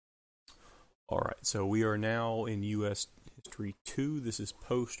All right, so we are now in U.S. History 2. This is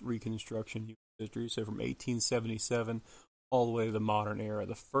post-Reconstruction U.S. history, so from 1877 all the way to the modern era.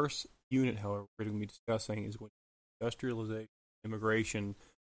 The first unit, however, we're going to be discussing is when industrialization, immigration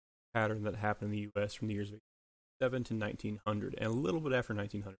pattern that happened in the U.S. from the years of 1807 to 1900, and a little bit after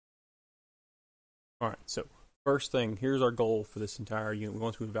 1900. All right, so first thing, here's our goal for this entire unit. We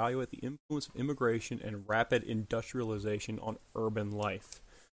want to evaluate the influence of immigration and rapid industrialization on urban life.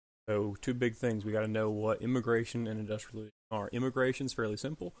 So, two big things. We got to know what immigration and industrialization are. Immigration is fairly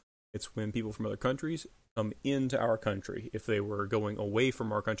simple. It's when people from other countries come into our country. If they were going away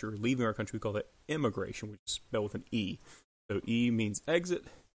from our country or leaving our country, we call that immigration, which is spelled with an E. So, E means exit.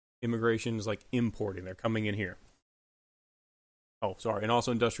 Immigration is like importing. They're coming in here. Oh, sorry. And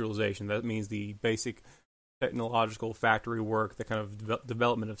also industrialization. That means the basic technological factory work, the kind of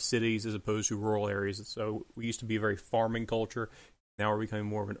development of cities as opposed to rural areas. So, we used to be a very farming culture. Now we're becoming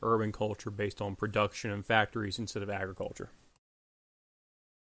more of an urban culture based on production and factories instead of agriculture.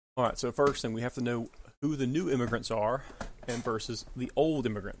 All right, so first thing, we have to know who the new immigrants are and versus the old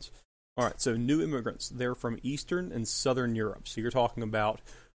immigrants. All right, so new immigrants, they're from Eastern and Southern Europe. So you're talking about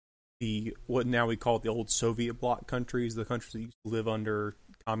the what now we call the old Soviet bloc countries, the countries that used to live under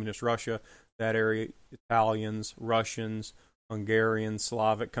communist Russia, that area, Italians, Russians, Hungarians,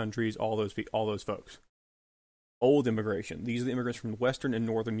 Slavic countries, all those folks. Old immigration. These are the immigrants from Western and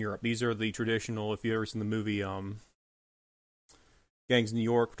Northern Europe. These are the traditional, if you've ever seen the movie Gangs of New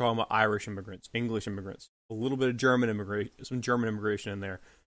York, we're talking about Irish immigrants, English immigrants, a little bit of German immigration, some German immigration in there,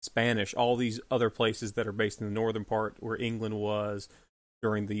 Spanish, all these other places that are based in the northern part where England was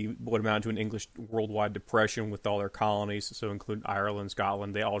during the what amounted to an English worldwide depression with all their colonies, so including Ireland,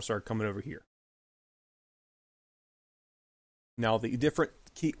 Scotland, they all started coming over here. Now,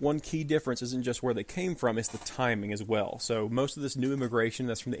 one key difference isn't just where they came from, it's the timing as well. So most of this new immigration,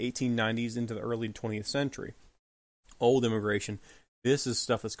 that's from the 1890s into the early 20th century. Old immigration, this is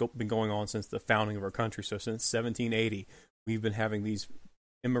stuff that's been going on since the founding of our country. So since 1780, we've been having these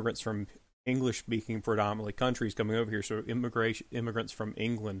immigrants from English-speaking predominantly countries coming over here. So immigrants from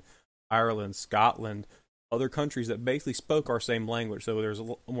England, Ireland, Scotland, other countries that basically spoke our same language. So there's a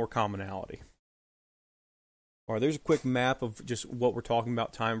little more commonality. All right, there's a quick map of just what we're talking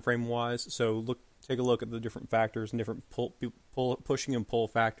about time frame wise. So take a look at the different factors and different pushing and pull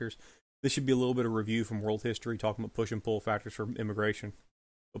factors. This should be a little bit of review from world history, talking about push and pull factors for immigration.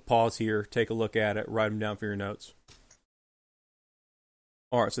 But pause here, take a look at it, write them down for your notes.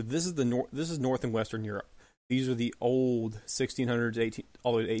 All right, so this is North and Western Europe. These are the old 1600s,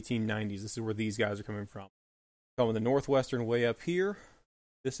 all the way to 1890s. This is where these guys are coming from. Coming the northwestern way up here,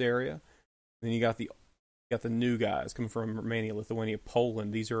 this area. Then you got the new guys coming from Romania, Lithuania,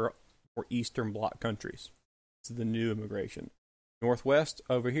 Poland. These are more Eastern Bloc countries. This is the new immigration. Northwest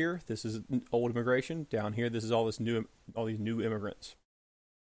over here, this is old immigration. Down here, this is all these new immigrants.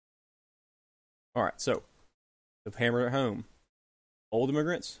 All right, so the hammer at home. Old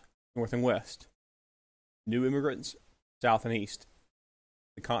immigrants, North and West. New immigrants, South and East.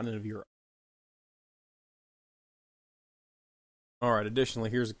 The continent of Europe. All right,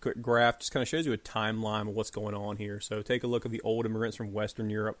 additionally, here's a quick graph. Just kind of shows you a timeline of what's going on here. So take a look at the old immigrants from Western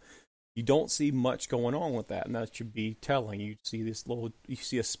Europe. You don't see much going on with that, and that should be telling. You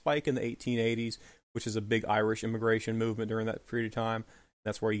see a spike in the 1880s, which is a big Irish immigration movement during that period of time.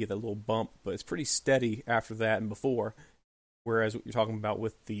 That's where you get that little bump, but it's pretty steady after that and before. Whereas what you're talking about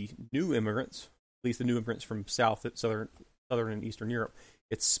with the new immigrants, at least the new immigrants from Southern and Eastern Europe,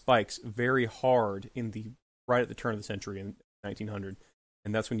 it spikes very hard right at the turn of the century in 1900,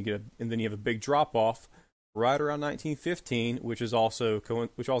 and that's when and then you have a big drop off right around 1915, which also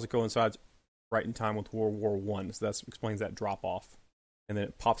coincides right in time with World War One. So that explains that drop off, and then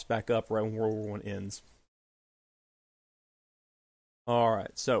it pops back up right when World War One ends. All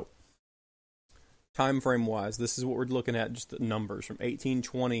right, so time frame wise, this is what we're looking at, just the numbers from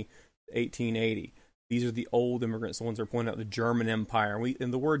 1820 to 1880. These are the old immigrants, the ones that are pointing out the German Empire.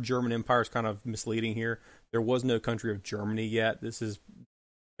 And the word German Empire is kind of misleading here. There was no country of Germany yet. This is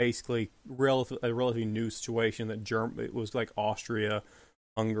basically a relatively new situation that it was like Austria,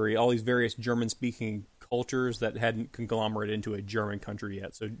 Hungary, all these various German-speaking cultures that hadn't conglomerated into a German country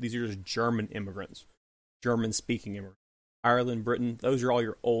yet. So these are just German immigrants, German-speaking immigrants. Ireland, Britain, those are all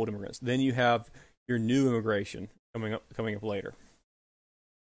your old immigrants. Then you have your new immigration coming up later.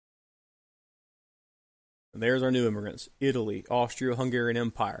 And there's our new immigrants. Italy, Austro-Hungarian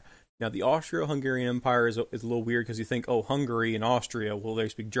Empire. Now, the Austro-Hungarian Empire is a little weird because you think, oh, Hungary and Austria, well, they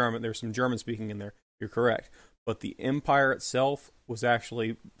speak German. There's some German speaking in there. You're correct. but the empire itself was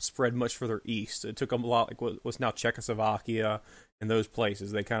actually spread much further east. It took a lot, like what's now Czechoslovakia and those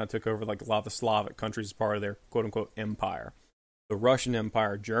places. They kind of took over like a lot of the Slavic countries as part of their quote unquote empire. The Russian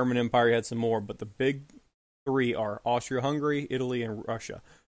Empire, German Empire, you had some more, but the big three are Austria-Hungary, Italy, and Russia.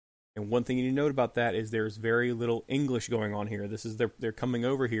 And one thing you need to note about that is there's very little English going on here. This is they're coming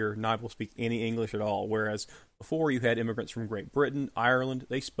over here, not able to speak any English at all. Whereas before you had immigrants from Great Britain, Ireland,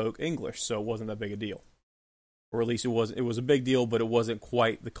 they spoke English, so it wasn't that big a deal. Or at least it was a big deal, but it wasn't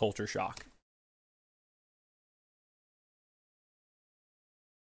quite the culture shock.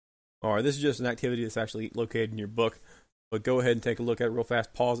 All right, this is just an activity that's actually located in your book, but go ahead and take a look at it real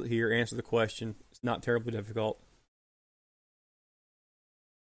fast. Pause it here, answer the question. It's not terribly difficult.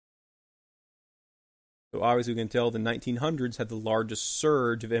 So obviously we can tell the 1900s had the largest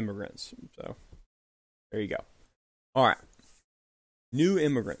surge of immigrants. So there you go. All right. New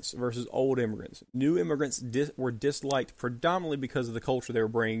immigrants versus old immigrants. New immigrants were disliked predominantly because of the culture they were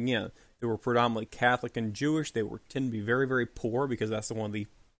bringing in. They were predominantly Catholic and Jewish. They tend to be very, very poor because that's the one of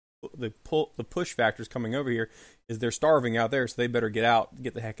the push factors coming over here is they're starving out there, so they better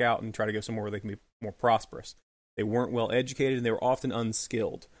get the heck out and try to go somewhere where they can be more prosperous. They weren't well educated and they were often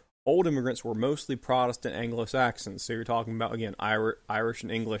unskilled. Old immigrants were mostly Protestant Anglo-Saxons, so you're talking about, again, Irish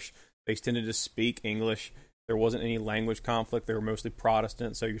and English. They tended to speak English. There wasn't any language conflict. They were mostly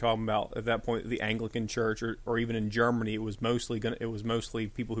Protestant, so you're talking about, at that point, the Anglican Church, or even in Germany, it was mostly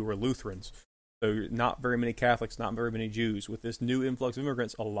people who were Lutherans. So not very many Catholics, not very many Jews. With this new influx of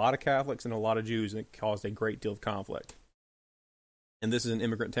immigrants, a lot of Catholics and a lot of Jews, and it caused a great deal of conflict. And this is an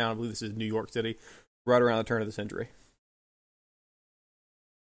immigrant town. I believe this is New York City, right around the turn of the century.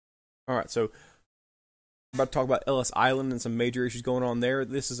 All right, so I'm about to talk about Ellis Island and some major issues going on there.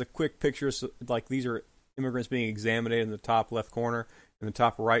 This is a quick picture. So, like, these are immigrants being examined in the top left corner. In the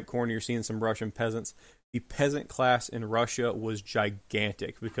top right corner, you're seeing some Russian peasants. The peasant class in Russia was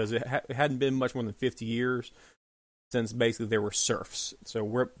gigantic because it hadn't been much more than 50 years since basically there were serfs. So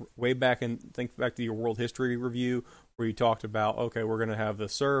we're way back think back to your world history review where you talked about, okay, we're going to have the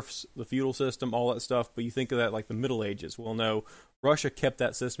serfs, the feudal system, all that stuff, but you think of that like the Middle Ages. Well, no, Russia kept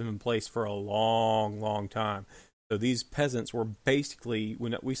that system in place for a long, long time. So these peasants were basically,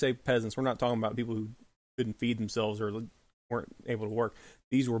 when we say peasants, we're not talking about people who couldn't feed themselves or weren't able to work.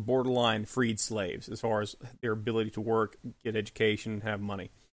 These were borderline freed slaves as far as their ability to work, get education, have money.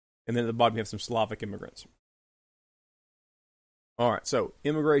 And then at the bottom you have some Slavic immigrants. All right, so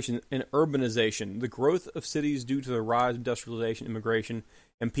immigration and urbanization. The growth of cities due to the rise of industrialization, immigration,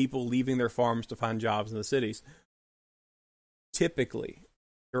 and people leaving their farms to find jobs in the cities. Typically,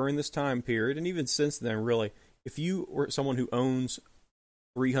 during this time period, and even since then, really, if you were someone who owns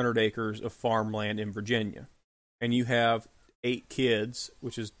 300 acres of farmland in Virginia, and you have 8 kids,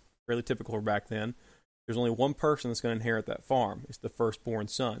 which is fairly typical for back then, there's only one person that's going to inherit that farm. It's the firstborn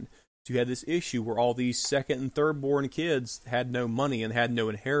son. So you had this issue where all these second and third-born kids had no money and had no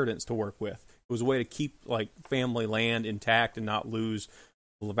inheritance to work with. It was a way to keep like family land intact and not lose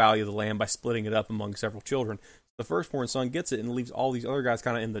the value of the land by splitting it up among several children. The firstborn son gets it and leaves all these other guys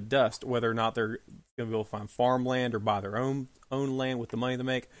kind of in the dust, whether or not they're going to be able to find farmland or buy their own land with the money they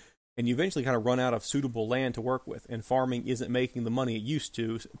make. And you eventually kind of run out of suitable land to work with, and farming isn't making the money it used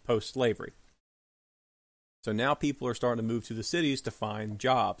to post-slavery. So now people are starting to move to the cities to find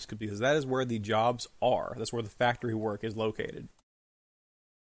jobs, because that is where the jobs are. That's where the factory work is located.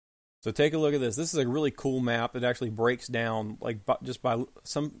 So take a look at this. This is a really cool map. It actually breaks down, like just by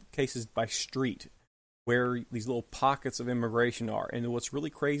some cases by street, where these little pockets of immigration are. And what's really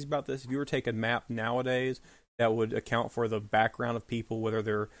crazy about this, if you were to take a map nowadays, that would account for the background of people, whether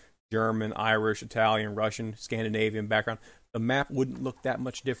they're German, Irish, Italian, Russian, Scandinavian background, the map wouldn't look that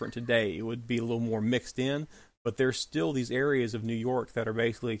much different today. It would be a little more mixed in, but there's still these areas of New York that are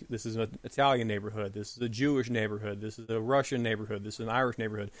basically, this is an Italian neighborhood, this is a Jewish neighborhood, this is a Russian neighborhood, this is an Irish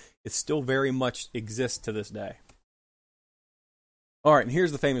neighborhood. It still very much exists to this day. All right, and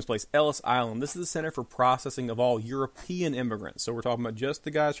here's the famous place, Ellis Island. This is the center for processing of all European immigrants. So we're talking about just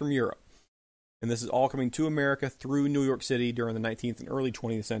the guys from Europe. And this is all coming to America through New York City during the 19th and early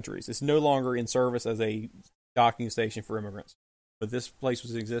 20th centuries. It's no longer in service as a docking station for immigrants. But this place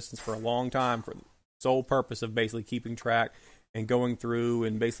was in existence for a long time for the sole purpose of basically keeping track and going through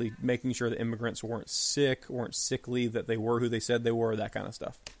and basically making sure that immigrants weren't sick, weren't sickly, that they were who they said they were, that kind of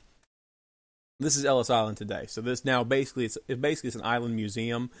stuff. This is Ellis Island today. So this now basically, it's an island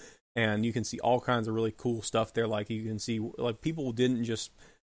museum, and you can see all kinds of really cool stuff there. Like you can see, like people didn't just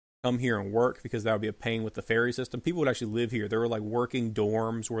come here and work because that would be a pain with the ferry system. People would actually live here. There were like working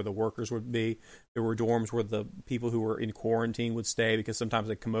dorms where the workers would be. There were dorms where the people who were in quarantine would stay because sometimes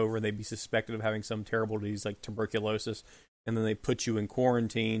they'd come over and they'd be suspected of having some terrible disease like tuberculosis. And then they put you in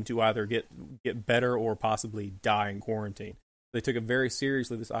quarantine to either get better or possibly die in quarantine. They took it very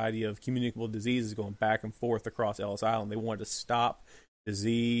seriously, this idea of communicable diseases going back and forth across Ellis Island. They wanted to stop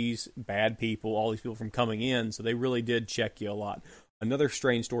disease, bad people, all these people from coming in, so they really did check you a lot. Another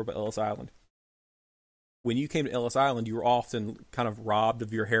strange story about Ellis Island. When you came to Ellis Island, you were often kind of robbed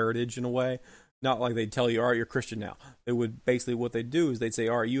of your heritage in a way. Not like they'd tell you, all right, you're Christian now. They would basically, what they'd do is they'd say,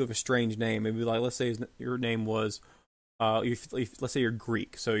 all right, you have a strange name. Maybe like, let's say your name was, let's say you're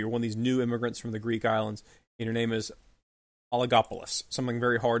Greek. So you're one of these new immigrants from the Greek islands, and your name is Oligopoulos, something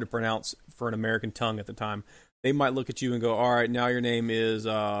very hard to pronounce for an American tongue at the time. They might look at you and go, all right, now your name is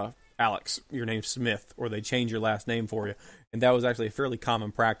Alex, your name's Smith, or they change your last name for you. And that was actually a fairly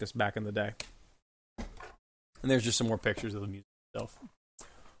common practice back in the day. And there's just some more pictures of the museum itself.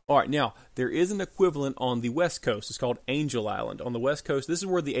 All right, now, there is an equivalent on the West Coast. It's called Angel Island. On the West Coast, this is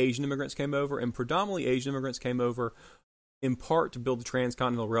where the Asian immigrants came over, and predominantly Asian immigrants came over in part to build the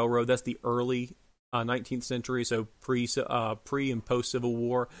Transcontinental Railroad. That's the early 19th century, so pre and post-Civil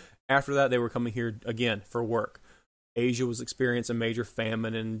War. After that, they were coming here, again, for work. Asia was experiencing a major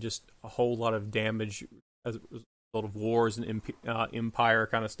famine and just a whole lot of damage as a result of wars and empire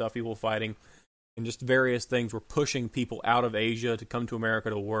kind of stuff, people fighting. And just various things were pushing people out of Asia to come to America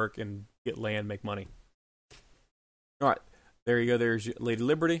to work and get land, make money. All right, there you go. There's Lady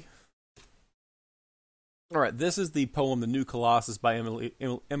Liberty. All right, this is the poem "The New Colossus" by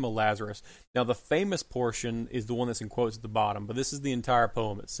Emma Lazarus. Now, the famous portion is the one that's in quotes at the bottom, but this is the entire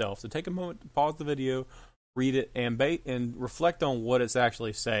poem itself. So take a moment to pause the video, read it, and reflect on what it's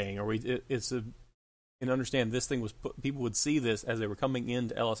actually saying. Or and understand this thing was people would see this as they were coming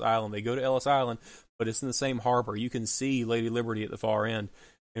into Ellis Island. They go to Ellis Island, but it's in the same harbor. You can see Lady Liberty at the far end.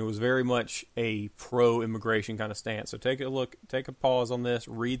 And it was very much a pro-immigration kind of stance. So take a look, take a pause on this,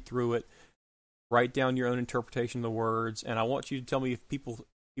 read through it, write down your own interpretation of the words, and I want you to tell me if people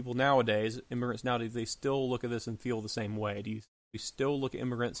nowadays, immigrants nowadays, they still look at this and feel the same way. Do you still look at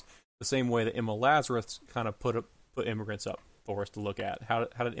immigrants the same way that Emma Lazarus kind of put immigrants up for us to look at? How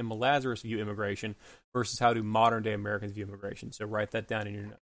did Emma Lazarus view immigration versus how do modern day Americans view immigration? So write that down in your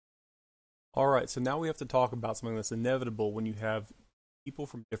notes. All right, so now we have to talk about something that's inevitable when you have people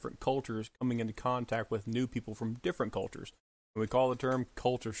from different cultures coming into contact with new people from different cultures. And we call the term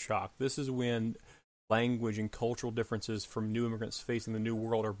culture shock. This is when language and cultural differences from new immigrants facing the new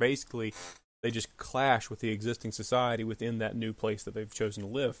world are basically, they just clash with the existing society within that new place that they've chosen to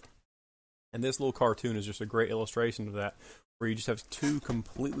live. And this little cartoon is just a great illustration of that, where you just have two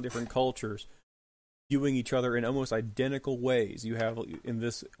completely different cultures viewing each other in almost identical ways. You have in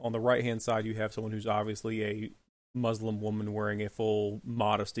this, on the right-hand side, you have someone who's obviously a Muslim woman wearing a full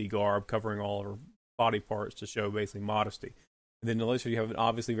modesty garb, covering all her body parts to show basically modesty. And then on the other side, you have an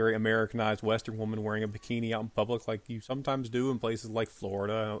obviously very Americanized Western woman wearing a bikini out in public, like you sometimes do in places like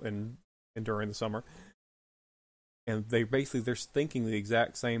Florida and during the summer. And they're thinking the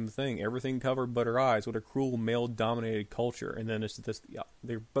exact same thing. Everything covered but her eyes. What a cruel male-dominated culture. And then it's this,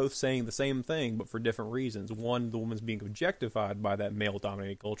 they're both saying the same thing, but for different reasons. One, the woman's being objectified by that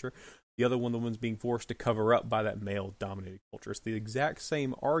male-dominated culture. The other one, the woman's being forced to cover up by that male-dominated culture. It's the exact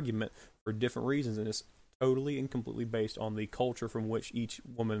same argument for different reasons, and it's totally and completely based on the culture from which each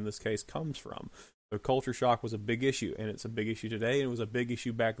woman in this case comes from. So culture shock was a big issue, and it's a big issue today, and it was a big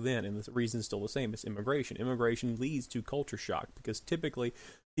issue back then, and the reason is still the same. It's immigration. Immigration leads to culture shock, because typically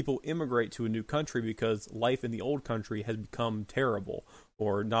people immigrate to a new country because life in the old country has become terrible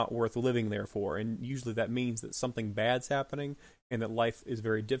or not worth living there for, and usually that means that something bad's happening and that life is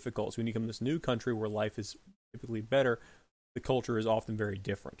very difficult. So when you come to this new country where life is typically better, the culture is often very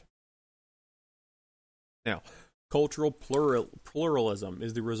different. Now, cultural pluralism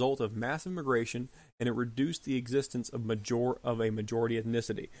is the result of mass immigration, and it reduced the existence of a majority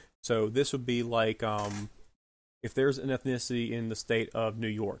ethnicity. So this would be like if there's an ethnicity in the state of New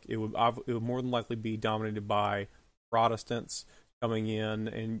York, it would more than likely be dominated by Protestants coming in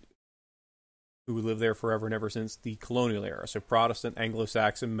and who would live there forever and ever since the colonial era. So Protestant,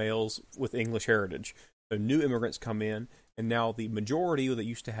 Anglo-Saxon males with English heritage. So new immigrants come in, and now the majority that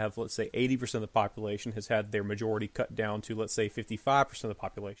used to have, let's say, 80% of the population has had their majority cut down to, let's say, 55% of the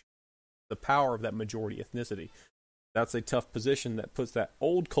population. The power of that majority ethnicity. That's a tough position that puts that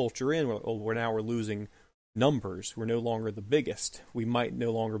old culture in, where now we're losing numbers. We're no longer the biggest. We might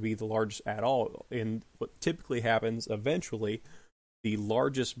no longer be the largest at all. And what typically happens eventually, the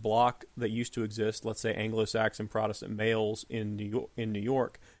largest block that used to exist, let's say Anglo-Saxon Protestant males in New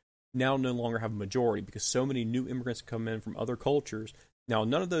York, now no longer have a majority because so many new immigrants come in from other cultures. Now,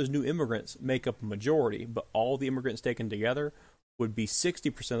 none of those new immigrants make up a majority, but all the immigrants taken together would be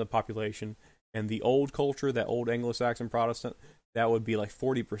 60% of the population, and the old culture, that old Anglo-Saxon Protestant, that would be like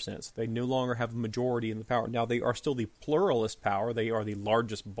 40%. So they no longer have a majority in the power. Now, they are still the pluralist power. They are the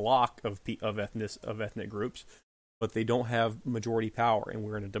largest block of ethnic groups, but they don't have majority power, and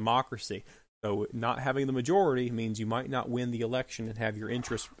we're in a democracy. So not having the majority means you might not win the election and have your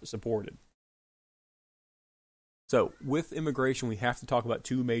interests supported. So with immigration, we have to talk about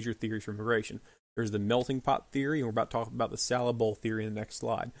two major theories for immigration. There's the melting pot theory, and we're about to talk about the salad bowl theory in the next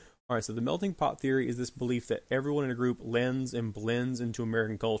slide. All right, so the melting pot theory is this belief that everyone in a group lends and blends into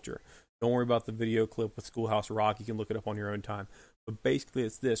American culture. Don't worry about the video clip with Schoolhouse Rock. You can look it up on your own time. But basically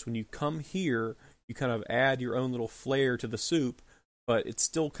it's this. When you come here, you kind of add your own little flair to the soup, but it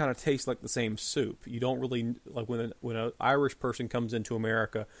still kind of tastes like the same soup. You don't really, like when an Irish person comes into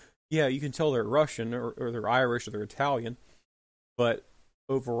America, yeah, you can tell they're Russian or they're Irish or they're Italian, but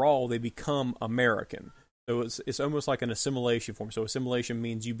overall they become American. So it's almost like an assimilation form. So assimilation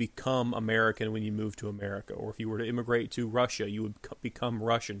means you become American when you move to America. Or if you were to immigrate to Russia, you would become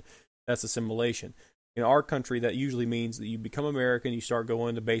Russian. That's assimilation. In our country, that usually means that you become American, you start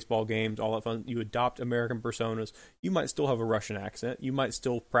going to baseball games, all that fun. You adopt American personas. You might still have a Russian accent. You might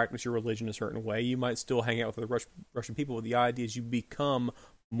still practice your religion a certain way. You might still hang out with the Russian people. But the idea is you become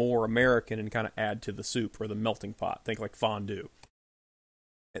more American and kind of add to the soup or the melting pot. Think like fondue.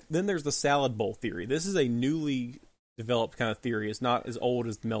 Then there's the salad bowl theory. This is a newly developed kind of theory. It's not as old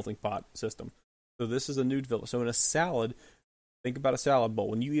as the melting pot system. So this is a new development. So in a salad, think about a salad bowl.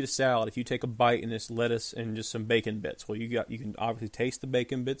 When you eat a salad, if you take a bite and it's lettuce and just some bacon bits, well, you can obviously taste the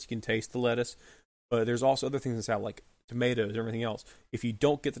bacon bits, you can taste the lettuce, but there's also other things in salad like tomatoes and everything else. If you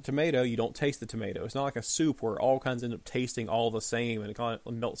don't get the tomato, you don't taste the tomato. It's not like a soup where all kinds end up tasting all the same and it kind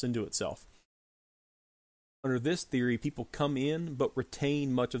of melts into itself. Under this theory, people come in but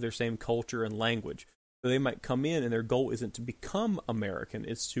retain much of their same culture and language. So they might come in and their goal isn't to become American,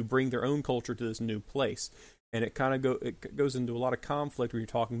 it's to bring their own culture to this new place. And it kind of it goes into a lot of conflict when you're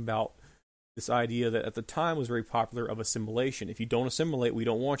talking about this idea that at the time was very popular of assimilation. If you don't assimilate, we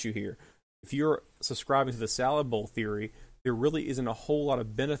don't want you here. If you're subscribing to the salad bowl theory, there really isn't a whole lot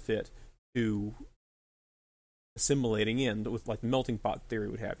of benefit to assimilating in with like the melting pot theory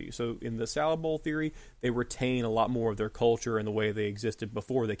would have you. So in the salad bowl theory, they retain a lot more of their culture and the way they existed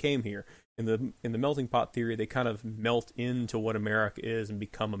before they came here. In the melting pot theory, they kind of melt into what America is and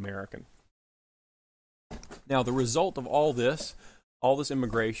become American. Now, the result of all this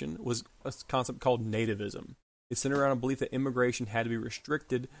immigration, was a concept called nativism. It's centered around a belief that immigration had to be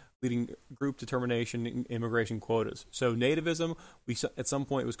restricted, leading group determination in immigration quotas. So nativism, at some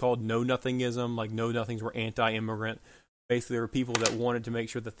point it was called know-nothingism, like know-nothings were anti-immigrant. Basically, there were people that wanted to make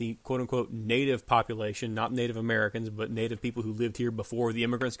sure that the quote-unquote native population, not Native Americans, but native people who lived here before the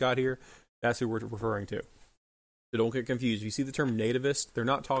immigrants got here, that's who we're referring to. So don't get confused. If you see the term nativist, they're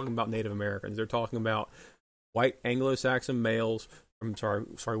not talking about Native Americans. They're talking about white Anglo-Saxon males,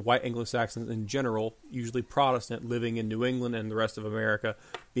 white Anglo-Saxons in general, usually Protestant, living in New England and the rest of America,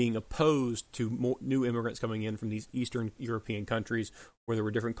 being opposed to new immigrants coming in from these Eastern European countries where there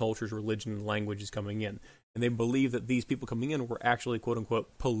were different cultures, religion, and languages coming in. And they believed that these people coming in were actually,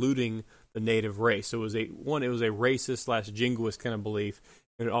 quote-unquote, polluting the native race. So it was a racist/jingoist kind of belief,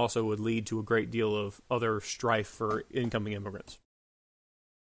 and it also would lead to a great deal of other strife for incoming immigrants.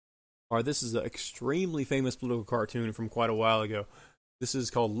 All right, this is an extremely famous political cartoon from quite a while ago. This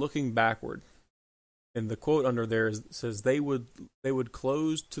is called Looking Backward. And the quote under there says, they would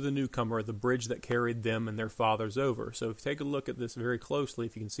close to the newcomer the bridge that carried them and their fathers over. So if you take a look at this very closely,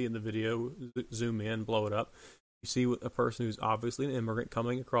 if you can see it in the video, zoom in, blow it up, you see a person who's obviously an immigrant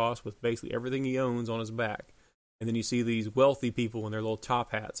coming across with basically everything he owns on his back. And then you see these wealthy people in their little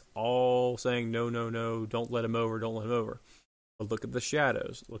top hats all saying, no, no, no, don't let him over, don't let him over. But look at the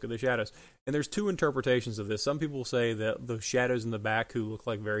shadows. Look at the shadows. And there's two interpretations of this. Some people say that the shadows in the back who look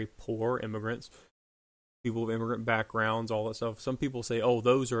like very poor immigrants, people with immigrant backgrounds, all that stuff. Some people say, oh,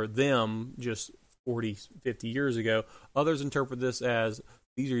 those are them just 40, 50 years ago. Others interpret this as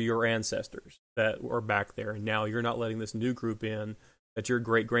these are your ancestors that are back there, and now you're not letting this new group in that your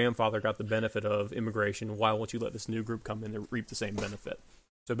great-grandfather got the benefit of immigration. Why won't you let this new group come in to reap the same benefit?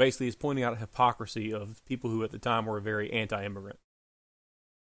 So basically, it's pointing out a hypocrisy of people who at the time were very anti-immigrant.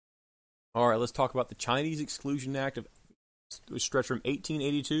 All right, let's talk about the Chinese Exclusion Act. It was stretched from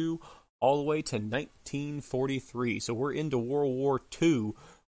 1882 all the way to 1943. So we're into World War II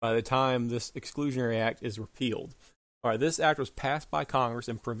by the time this Exclusionary Act is repealed. All right, this act was passed by Congress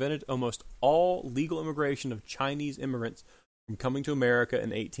and prevented almost all legal immigration of Chinese immigrants from coming to America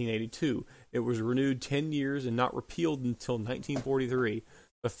in 1882. It was renewed 10 years and not repealed until 1943.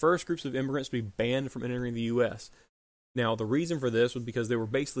 The first groups of immigrants to be banned from entering the U.S. Now, the reason for this was because they were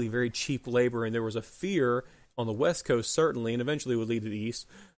basically very cheap labor, and there was a fear on the West Coast, certainly, and eventually would lead to the East,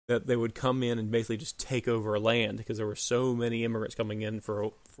 that they would come in and basically just take over land because there were so many immigrants coming in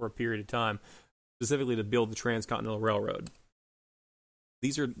for a period of time, specifically to build the Transcontinental Railroad.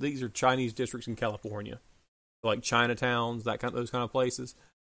 These are Chinese districts in California, like Chinatowns, those kind of places.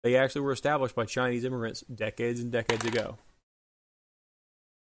 They actually were established by Chinese immigrants decades and decades ago.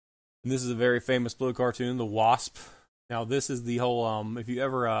 And this is a very famous blue cartoon, the Wasp. Now, this is the whole, if you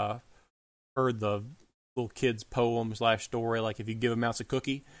ever heard the little kid's poem / story, like if you give a mouse a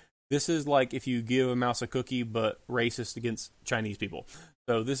cookie, this is like if you give a mouse a cookie, but racist against Chinese people.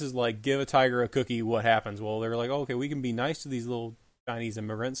 So this is like, give a tiger a cookie, what happens? Well, they're like, oh, okay, we can be nice to these little Chinese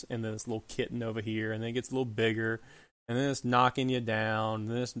immigrants, and then this little kitten over here, and then it gets a little bigger, and then it's knocking you down,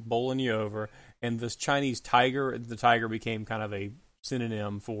 and then it's bowling you over, and this Chinese tiger, the tiger became kind of a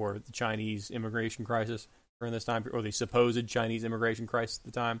synonym for the Chinese immigration crisis during this time, or the supposed Chinese immigration crisis at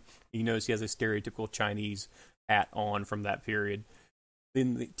the time. You notice he has a stereotypical Chinese hat on from that period.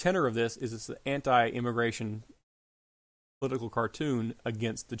 Then the tenor of this is it's an anti-immigration political cartoon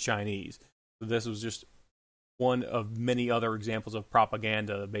against the Chinese. So this was just one of many other examples of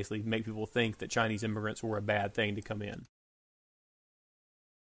propaganda that basically make people think that Chinese immigrants were a bad thing to come in.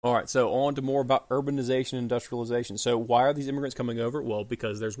 All right, so on to more about urbanization and industrialization. So why are these immigrants coming over? Well,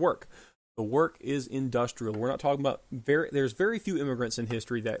 because there's work. The work is industrial. We're not talking about there's very few immigrants in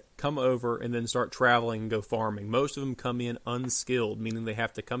history that come over and then start traveling and go farming. Most of them come in unskilled, meaning they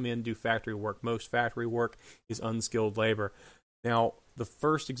have to come in and do factory work. Most factory work is unskilled labor. Now, the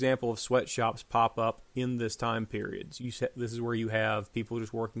first example of sweatshops pop up in this time period. This is where you have people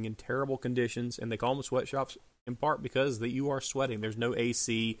just working in terrible conditions, and they call them sweatshops in part because you are sweating. There's no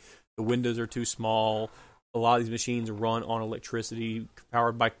AC. The windows are too small. A lot of these machines run on electricity,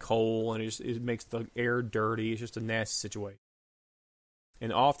 powered by coal, and it makes the air dirty. It's just a nasty situation.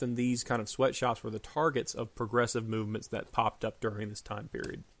 And often these kind of sweatshops were the targets of progressive movements that popped up during this time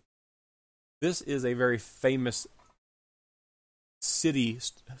period. This is a very famous city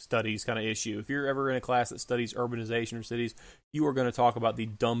studies kind of issue. If you're ever in a class that studies urbanization or cities, you are going to talk about the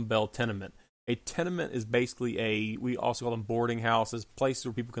dumbbell tenement. A tenement is basically we also call them boarding houses, places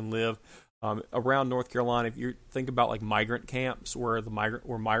where people can live. Around North Carolina, if you think about like migrant camps where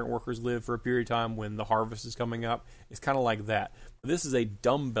migrant workers live for a period of time when the harvest is coming up, it's kind of like that. But this is a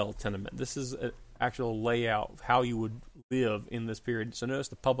dumbbell tenement. This is an actual layout of how you would live in this period. So notice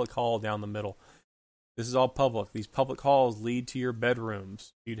the public hall down the middle. This is all public. These public halls lead to your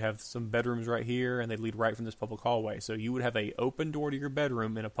bedrooms. You'd have some bedrooms right here, and they lead right from this public hallway. So you would have an open door to your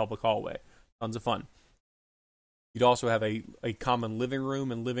bedroom in a public hallway. Tons of fun. You'd also have a common living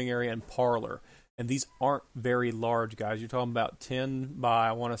room and living area and parlor. And these aren't very large, guys. You're talking about 10 by,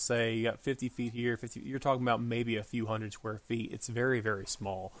 I want to say, you got 50 feet here. You're talking about maybe a few hundred square feet. It's very, very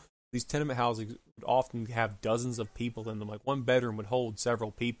small. These tenement houses would often have dozens of people in them. Like one bedroom would hold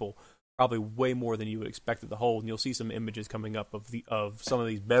several people, probably way more than you would expect it to hold. And you'll see some images coming up of some of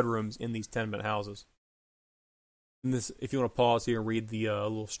these bedrooms in these tenement houses. And this, if you want to pause here and read the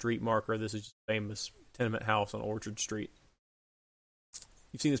little street marker, this is just a famous tenement house on Orchard Street.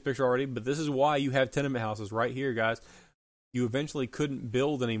 You've seen this picture already, but this is why you have tenement houses right here, guys. You eventually couldn't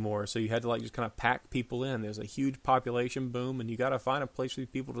build anymore, so you had to just kind of pack people in. There's a huge population boom, and you got to find a place for these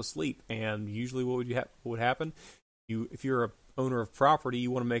people to sleep. And usually, what would happen? If you're a owner of property,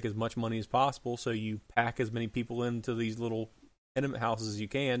 you want to make as much money as possible, so you pack as many people into these little tenement houses as you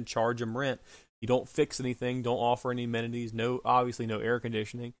can, charge them rent. You don't fix anything, don't offer any amenities, obviously no air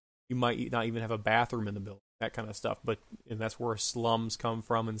conditioning. You might not even have a bathroom in the building, that kind of stuff. And that's where slums come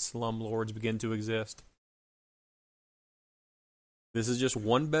from and slumlords begin to exist. This is just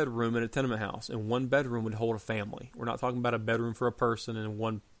one bedroom in a tenement house, and one bedroom would hold a family. We're not talking about a bedroom for a person, and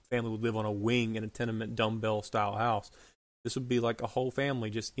one family would live on a wing in a tenement dumbbell-style house. This would be like a whole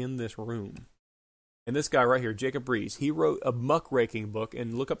family just in this room. And this guy right here, Jacob Rees, he wrote a muckraking book,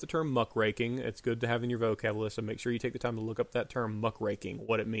 and look up the term muckraking. It's good to have in your vocabulary, so make sure you take the time to look up that term muckraking,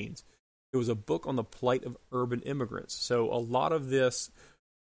 what it means. It was a book on the plight of urban immigrants. So a lot of this,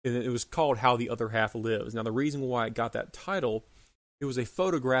 it was called How the Other Half Lives. Now the reason why it got that title, it was a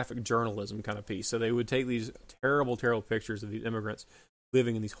photographic journalism kind of piece. So they would take these terrible, terrible pictures of these immigrants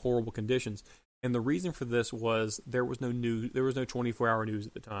living in these horrible conditions. And the reason for this was there was no 24-hour news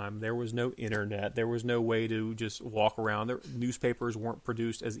at the time. There was no internet. There was no way to just walk around. Newspapers weren't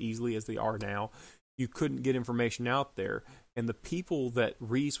produced as easily as they are now. you couldn't get information out there. And the people that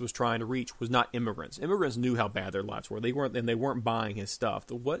Reese was trying to reach was not immigrants. Immigrants knew how bad their lives were. They weren't buying his stuff.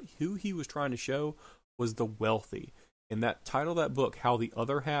 Who he was trying to show was the wealthy. And that title of that book, How the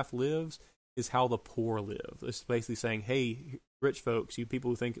Other Half Lives, is how the poor live. It's basically saying, hey, rich folks, you people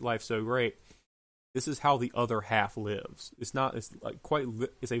who think life's so great, this is how the other half lives. It's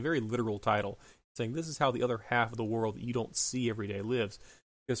a very literal title, saying this is how the other half of the world that you don't see every day lives.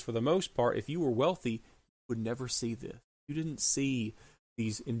 Because for the most part, if you were wealthy, you would never see this. You didn't see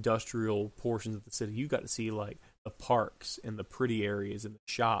these industrial portions of the city. You got to see like the parks and the pretty areas and the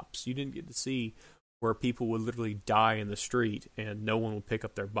shops. You didn't get to see where people would literally die in the street and no one would pick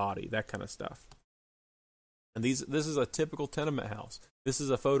up their body, that kind of stuff. And this is a typical tenement house. This is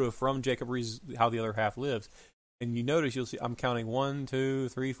a photo from Jacob Rees' How the Other Half Lives. And you notice, you'll see, I'm counting 1, 2,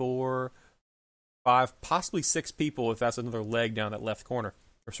 3, 4, 5, possibly 6 people if that's another leg down that left corner.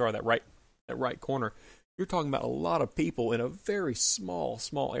 Or sorry, that right corner. You're talking about a lot of people in a very small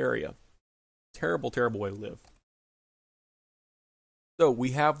area. Terrible, terrible way to live. So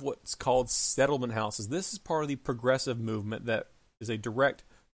we have what's called settlement houses. This is part of the progressive movement that is a direct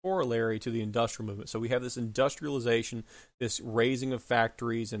corollary to the industrial movement. So we have this industrialization, this raising of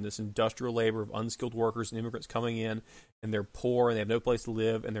factories, and this industrial labor of unskilled workers and immigrants coming in, and they're poor and they have no place to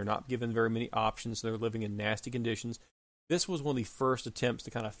live, and they're not given very many options, so they're living in nasty conditions. This was one of the first attempts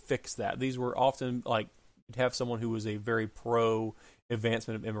to kind of fix that. These were often like, you'd have someone who was a very pro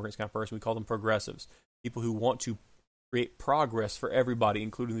advancement of immigrants kind of person. We call them progressives, people who want to create progress for everybody,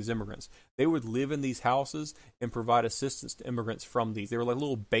 including these immigrants. They would live in these houses and provide assistance to immigrants from these. They were like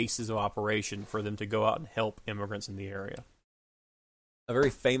little bases of operation for them to go out and help immigrants in the area. A very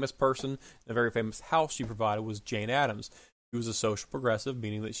famous person, a very famous house she provided was Jane Addams. She was a social progressive,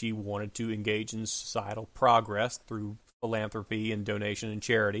 meaning that she wanted to engage in societal progress through philanthropy and donation and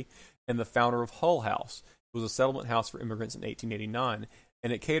charity, and the founder of Hull House. It was a settlement house for immigrants in 1889.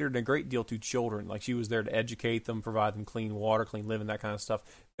 And it catered a great deal to children. Like, she was there to educate them, provide them clean water, clean living, that kind of stuff.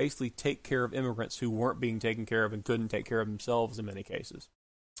 Basically take care of immigrants who weren't being taken care of and couldn't take care of themselves in many cases.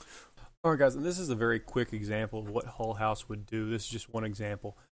 All right, guys, and this is a very quick example of what Hull House would do. This is just one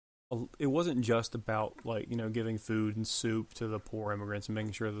example. It wasn't just about, giving food and soup to the poor immigrants and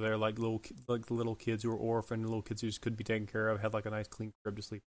making sure that they're like little kids who were orphaned, little kids who just couldn't be taken care of, had like a nice clean crib to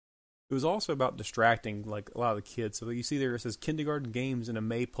sleep. It was also about distracting, like, a lot of the kids. So you see there, it says kindergarten games and a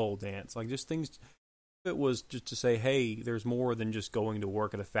maypole dance. Like, just things, it was just to say, hey, there's more than just going to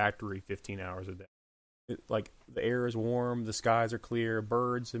work at a factory 15 hours a day. Like, the air is warm, the skies are clear,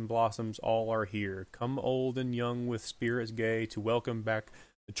 birds and blossoms all are here. Come old and young with spirits gay to welcome back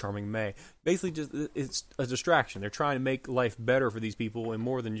the charming May. Basically, just it's a distraction. They're trying to make life better for these people in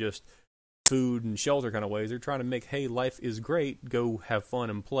more than just food and shelter kind of ways. They're trying to make, hey, life is great, go have fun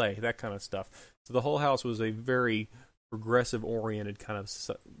and play, that kind of stuff. So the Hull House was a very progressive oriented kind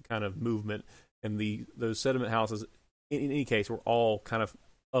of movement, and those settlement houses in any case were all kind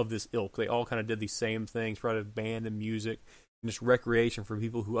of this ilk. They all kind of did the same things, provided band and music and just recreation for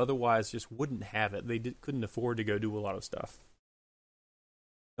people who otherwise just wouldn't have it. They couldn't afford to go do a lot of stuff.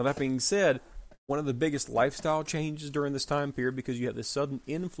 Now, that being said, one of the biggest lifestyle changes during this time period, because you have this sudden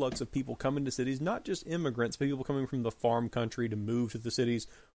influx of people coming to cities, not just immigrants, but people coming from the farm country to move to the cities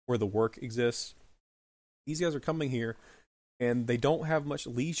where the work exists. These guys are coming here, and they don't have much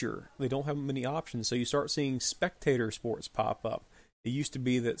leisure. They don't have many options, so you start seeing spectator sports pop up. It used to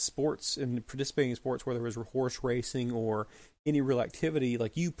be that sports and participating in sports, whether it was horse racing or any real activity,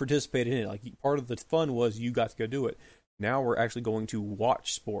 like, you participated in it. Like, part of the fun was you got to go do it. Now we're actually going to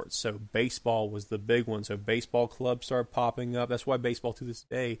watch sports. So baseball was the big one. So baseball clubs started popping up. That's why baseball, to this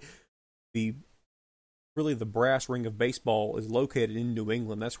day, the brass ring of baseball is located in New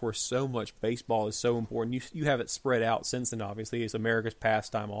England. That's where so much baseball is so important. You have it spread out since then, obviously. It's America's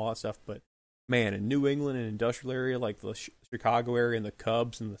pastime, all that stuff. But, man, in New England and industrial area, like the Chicago area and the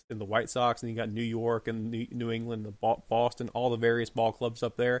Cubs and the White Sox, and you got New York and New England, the Boston, all the various ball clubs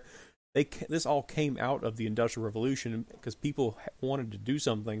up there. This all came out of the Industrial Revolution because people wanted to do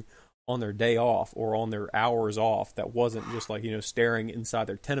something on their day off or on their hours off that wasn't just like, staring inside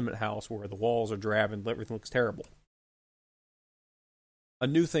their tenement house where the walls are drab and everything looks terrible. A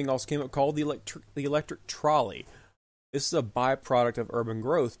new thing also came up called the electric trolley. This is a byproduct of urban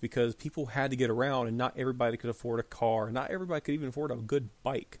growth because people had to get around, and not everybody could afford a car. Not everybody could even afford a good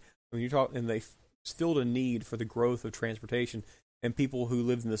bike. And they filled a need for the growth of transportation. And people who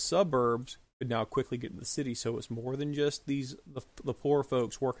lived in the suburbs could now quickly get to the city. So it's more than just the poor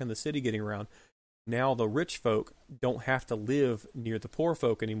folks working in the city getting around. Now the rich folk don't have to live near the poor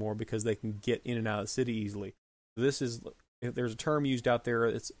folk anymore because they can get in and out of the city easily. This is there's a term used out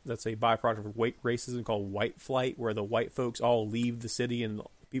there that's a byproduct of white racism called white flight, where the white folks all leave the city and the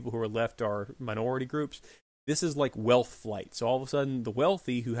people who are left are minority groups. This is like wealth flight. So all of a sudden, the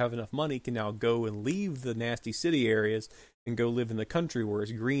wealthy who have enough money can now go and leave the nasty city areas and go live in the country where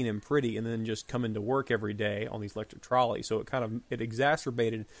it's green and pretty, and then just come into work every day on these electric trolleys. So it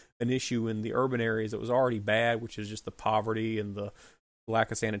exacerbated an issue in the urban areas that was already bad, which is just the poverty and the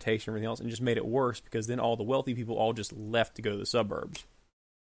lack of sanitation and everything else, and just made it worse because then all the wealthy people all just left to go to the suburbs.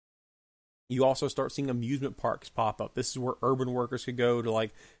 You also start seeing amusement parks pop up. This is where urban workers could go to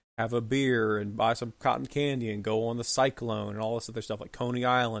like have a beer and buy some cotton candy and go on the Cyclone and all this other stuff, like Coney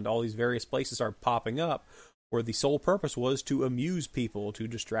Island. All these various places started popping up where the sole purpose was to amuse people, to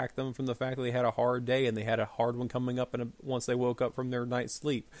distract them from the fact that they had a hard day and they had a hard one coming up once they woke up from their night's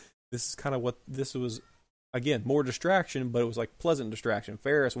sleep. This is kind of what this was. Again, more distraction, but it was like pleasant distraction.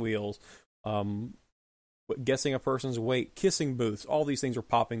 Ferris wheels, guessing a person's weight, kissing booths, all these things were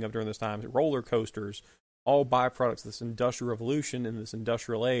popping up during this time. Roller coasters, all byproducts of this industrial revolution and this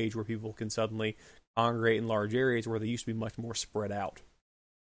industrial age where people can suddenly congregate in large areas where they used to be much more spread out.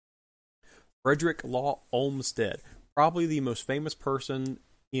 Frederick Law Olmsted, probably the most famous person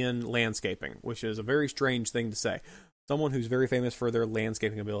in landscaping, which is a very strange thing to say. Someone who's very famous for their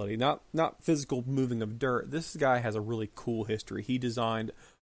landscaping ability, not physical moving of dirt. This guy has a really cool history. He designed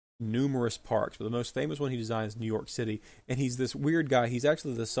numerous parks, but the most famous one he designed is New York City. And he's this weird guy. He's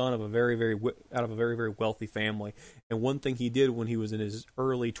actually the son of a very very wealthy family. And one thing he did when he was in his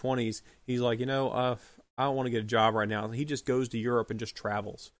early 20s, he's like, I don't want to get a job right now. He just goes to Europe and just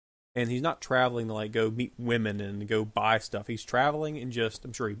travels. And he's not traveling to like go meet women and go buy stuff. He's traveling and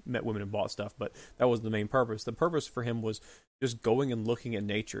I'm sure he met women and bought stuff, but that wasn't the main purpose. The purpose for him was just going and looking at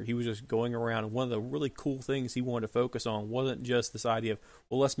nature. He was just going around, and one of the really cool things he wanted to focus on wasn't just this idea of,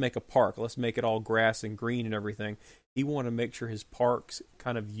 well, let's make a park, let's make it all grass and green and everything. He wanted to make sure his parks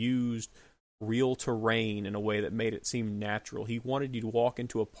kind of used real terrain in a way that made it seem natural. He wanted you to walk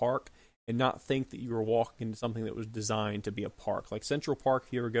into a park and not think that you were walking into something that was designed to be a park. Like Central Park,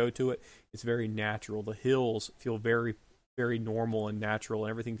 if you ever go to it, it's very natural. The hills feel very, very normal and natural,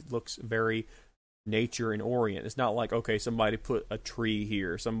 and everything looks very nature and orient. It's not like, okay, somebody put a tree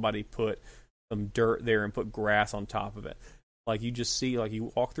here, somebody put some dirt there and put grass on top of it. Like you just see, like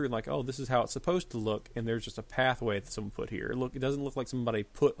you walk through and like, oh, this is how it's supposed to look, and there's just a pathway that someone put here. It doesn't look like somebody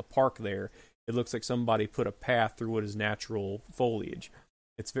put a park there. It looks like somebody put a path through what is natural foliage.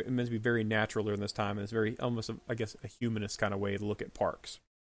 It's meant to be very natural during this time, and it's very almost, I guess, a humanist kind of way to look at parks.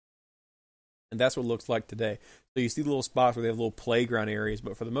 And that's what it looks like today. So you see the little spots where they have little playground areas,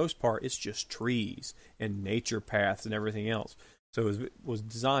 but for the most part, it's just trees and nature paths and everything else. So it was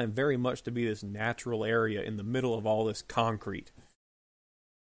designed very much to be this natural area in the middle of all this concrete.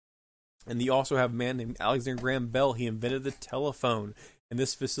 And you also have a man named Alexander Graham Bell. He invented the telephone, and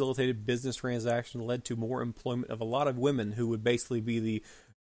this facilitated business transactions, led to more employment of a lot of women who would basically be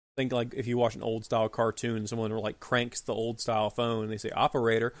think like if you watch an old style cartoon, someone like cranks the old style phone and they say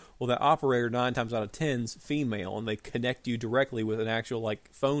operator. Well, that operator 9 times out of 10's female, and they connect you directly with an actual like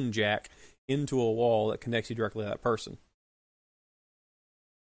phone jack into a wall that connects you directly to that person.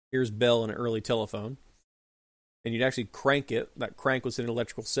 Here's Bell in an early telephone. And you'd actually crank it. That crank would send an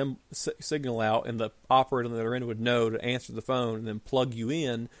electrical signal out, and the operator on the other end would know to answer the phone and then plug you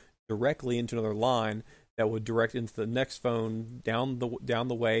in directly into another line that would direct into the next phone down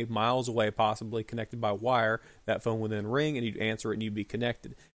the way, miles away, possibly connected by wire. That phone would then ring, and you'd answer it, and you'd be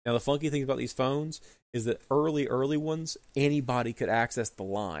connected. Now, the funky thing about these phones is that early ones, anybody could access the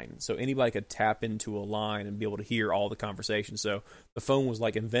line. So anybody could tap into a line and be able to hear all the conversation. So the phone was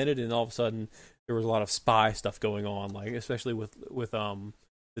like invented, and all of a sudden there was a lot of spy stuff going on, like especially with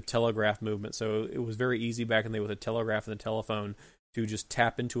the telegraph movement. So it was very easy back in the day with the telegraph and the telephone to just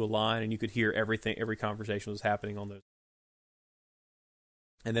tap into a line, and you could hear everything, every conversation was happening on those.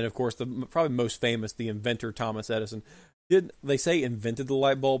 And then, of course, the probably most famous, the inventor Thomas Edison. They say invented the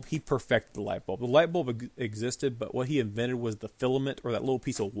light bulb? He perfected the light bulb. The light bulb existed, but what he invented was the filament, or that little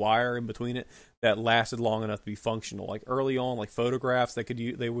piece of wire in between it that lasted long enough to be functional. Like early on, like photographs,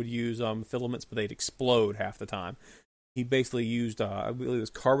 they would use filaments, but they'd explode half the time. He basically used, I believe it was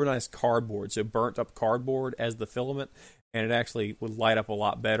carbonized cardboard, so burnt up cardboard as the filament, and it actually would light up a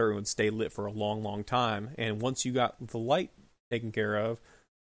lot better and would stay lit for a long, long time. And once you got the light taken care of,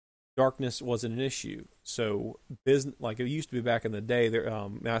 darkness wasn't an issue. So business, like it used to be back in the day,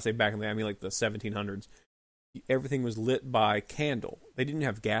 when I say back in the day, I mean like the 1700s, everything was lit by candle. They didn't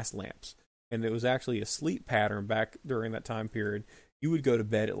have gas lamps. And it was actually a sleep pattern back during that time period. You would go to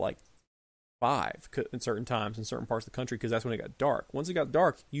bed at like 5 in certain times in certain parts of the country because that's when it got dark. Once it got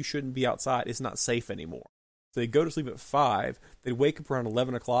dark, you shouldn't be outside. It's not safe anymore. So they'd go to sleep at 5. They'd wake up around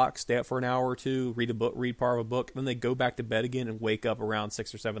 11 o'clock, stay up for an hour or two, read a book, read part of a book, and then they'd go back to bed again and wake up around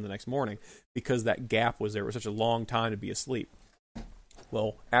 6 or 7 the next morning because that gap was there. It was such a long time to be asleep.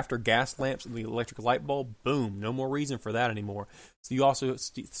 Well, after gas lamps and the electric light bulb, boom, no more reason for that anymore. So you also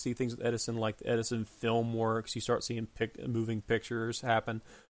see things with Edison, like the Edison film works. You start seeing moving pictures happen.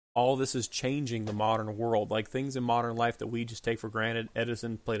 All this is changing the modern world. Like things in modern life that we just take for granted,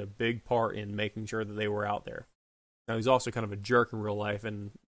 Edison played a big part in making sure that they were out there. Now, he's also kind of a jerk in real life,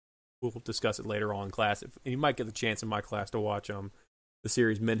 and we'll discuss it later on in class. And you might get the chance in my class to watch the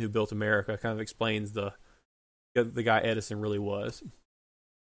series Men Who Built America. It kind of explains the guy Edison really was.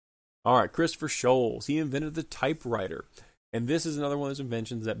 All right, Christopher Sholes. He invented the typewriter. And this is another one of those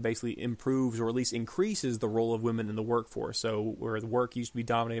inventions that basically improves or at least increases the role of women in the workforce. So where the work used to be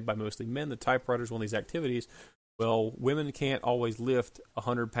dominated by mostly men, the typewriter is one of these activities. Well, women can't always lift a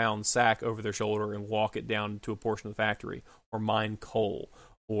 100-pound sack over their shoulder and walk it down to a portion of the factory, or mine coal,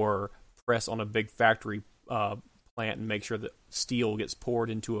 or press on a big factory plant and make sure that steel gets poured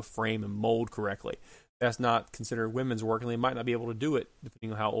into a frame and mold correctly. That's not considered women's work, and they might not be able to do it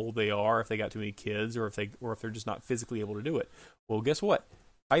depending on how old they are, if they got too many kids, or if they're just not physically able to do it. Well, guess what?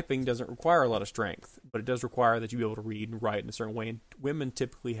 Typing doesn't require a lot of strength, but it does require that you be able to read and write in a certain way. And women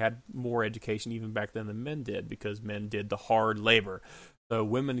typically had more education even back then than men did, because men did the hard labor. So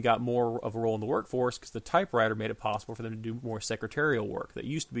women got more of a role in the workforce because the typewriter made it possible for them to do more secretarial work that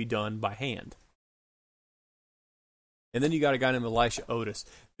used to be done by hand. And then you got a guy named Elisha Otis.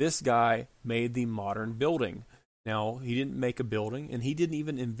 This guy made the modern building. Now, he didn't make a building, and he didn't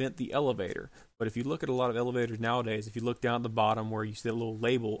even invent the elevator. But if you look at a lot of elevators nowadays, if you look down at the bottom where you see a little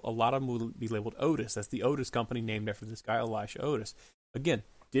label, a lot of them will be labeled Otis. That's the Otis company named after this guy, Elisha Otis. Again,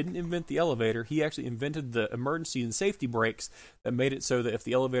 didn't invent the elevator. He actually invented the emergency and safety brakes that made it so that if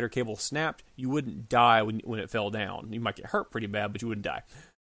the elevator cable snapped, you wouldn't die when it fell down. You might get hurt pretty bad, but you wouldn't die.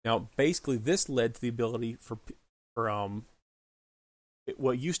 Now, basically, this led to the ability for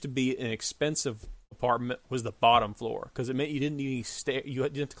what used to be an expensive apartment was the bottom floor, because it meant you didn't need you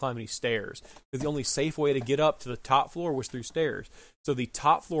didn't have to climb any stairs, because the only safe way to get up to the top floor was through stairs. So the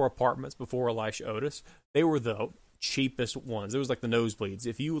top floor apartments before Elisha Otis, they were the cheapest ones. It was like the nosebleeds.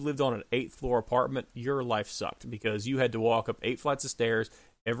 If you lived on an 8th floor apartment, your life sucked, because you had to walk up 8 flights of stairs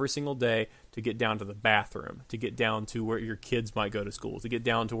every single day to get down to the bathroom, to get down to where your kids might go to school, to get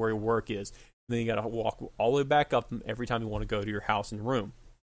down to where your work is. And then you got to walk all the way back up every time you want to go to your house and room.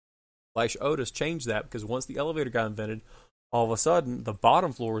 Elisha Otis changed that, because once the elevator got invented, all of a sudden the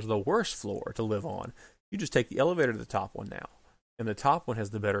bottom floor is the worst floor to live on. You just take the elevator to the top one now, and the top one has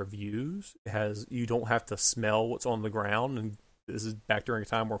the better views. You don't have to smell what's on the ground, and this is back during a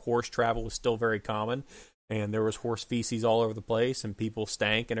time where horse travel was still very common, and there was horse feces all over the place, and people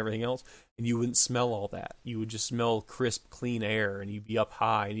stank and everything else, and you wouldn't smell all that. You would just smell crisp, clean air, and you'd be up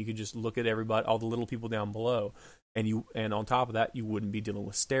high, and you could just look at everybody, all the little people down below. And on top of that, you wouldn't be dealing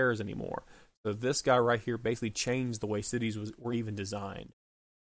with stairs anymore. So this guy right here basically changed the way cities were even designed.